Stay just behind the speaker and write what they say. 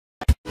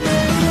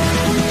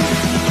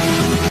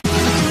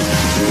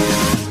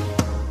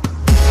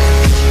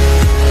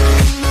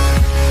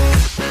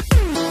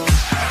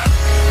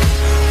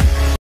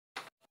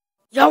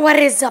Yo, what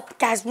is up,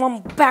 guys? I'm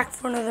back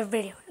for another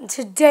video. And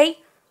today,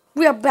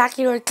 we are back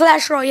here at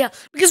Clash Royale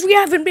because we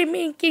haven't been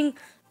making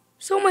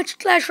so much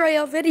Clash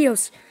Royale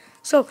videos.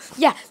 So,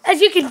 yeah,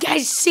 as you can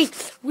guys see,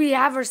 we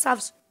have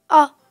ourselves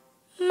a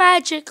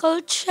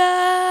magical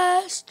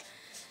chest.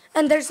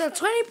 And there's a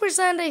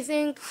 20%, I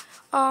think,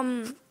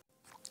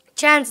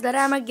 chance that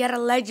I might get a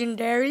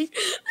legendary.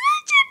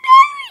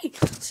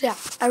 So yeah,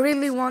 I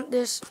really want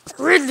this.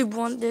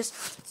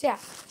 So yeah,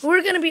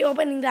 we're gonna be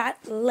opening that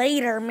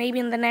later, maybe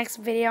in the next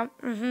video.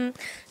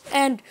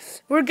 And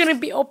we're gonna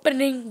be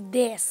opening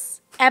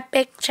this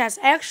epic chest.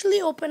 I actually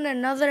opened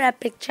another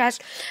epic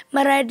chest,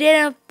 but I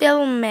didn't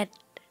film it.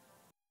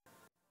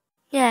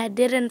 Yeah, I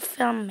didn't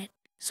film it.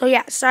 So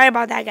yeah, sorry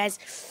about that, guys.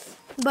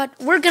 But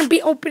we're gonna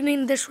be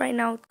opening this right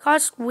now. It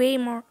costs way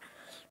more.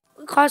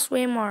 Costs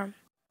way more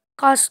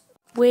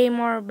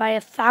by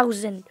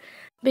 1,000.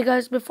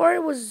 Because before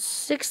it was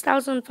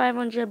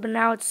 6,500, but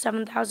now it's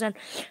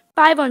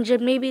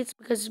 7,500. Maybe it's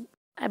because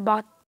I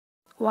bought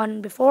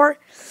one before.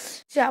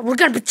 So yeah, we're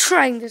gonna be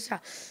trying this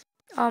out.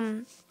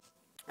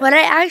 What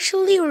I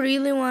actually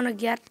really want to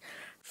get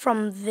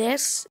from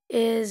this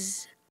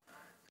is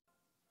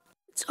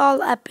it's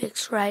all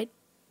epics, right?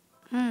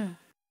 I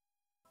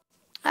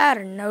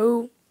don't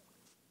know.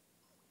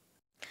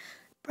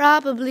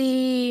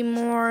 Probably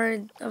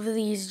more of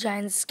these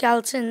giant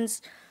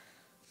skeletons,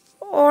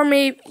 or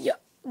maybe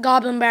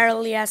goblin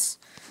barrel. Yes.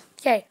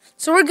 Okay,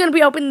 so we're gonna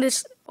be opening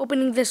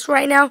this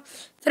right now.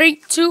 3,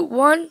 2,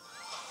 1.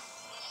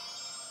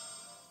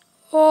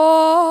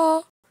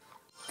 Oh,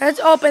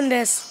 let's open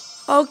this.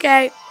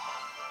 Okay,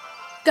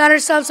 got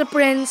ourselves a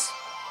prince,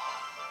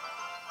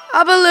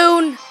 a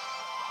balloon,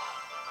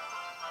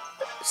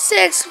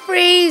 6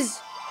 freeze,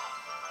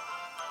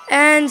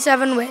 and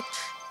 7 witch.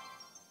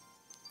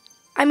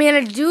 I mean,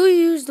 I do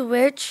use the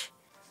witch,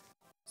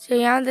 so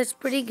yeah, that's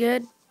pretty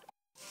good.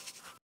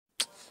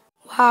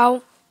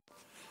 Wow.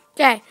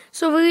 Okay,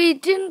 so we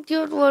didn't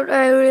get what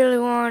I really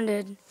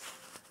wanted,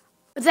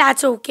 but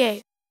that's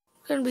okay.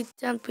 Gonna be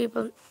 10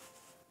 people.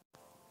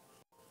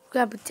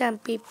 Gonna be 10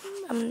 people.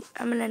 I'm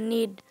gonna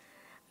need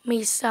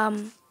me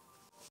some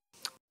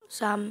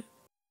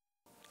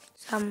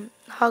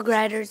hog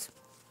riders.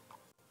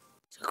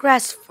 So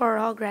crest for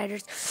hog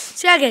riders.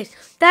 So yeah, guys,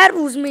 that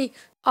was me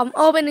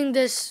opening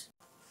this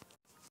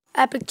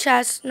epic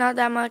chest. Not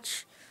that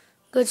much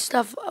good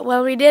stuff.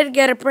 Well, we did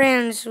get a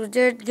prince. We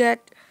did get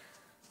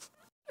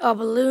a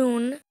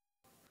balloon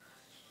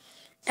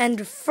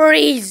and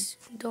freeze.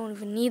 Don't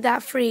even need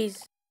that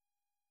freeze.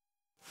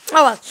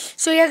 Oh well.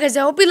 So yeah, guys,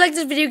 I hope you liked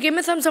this video. Give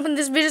me a thumbs up on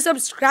this video.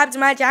 Subscribe to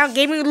my channel,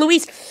 Gaming with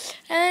Luis.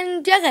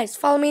 And yeah, guys,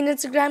 follow me on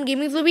Instagram,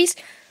 Gaming with Luis.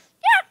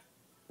 Yeah.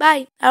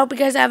 Bye. I hope you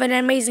guys have an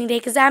amazing day,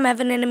 because I'm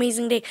having an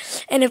amazing day.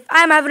 And if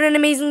I'm having an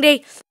amazing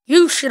day,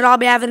 you should all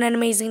be having an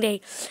amazing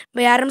day.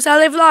 By Adam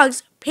Saleh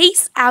Vlogs.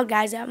 Peace out,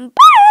 guys.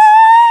 Bye.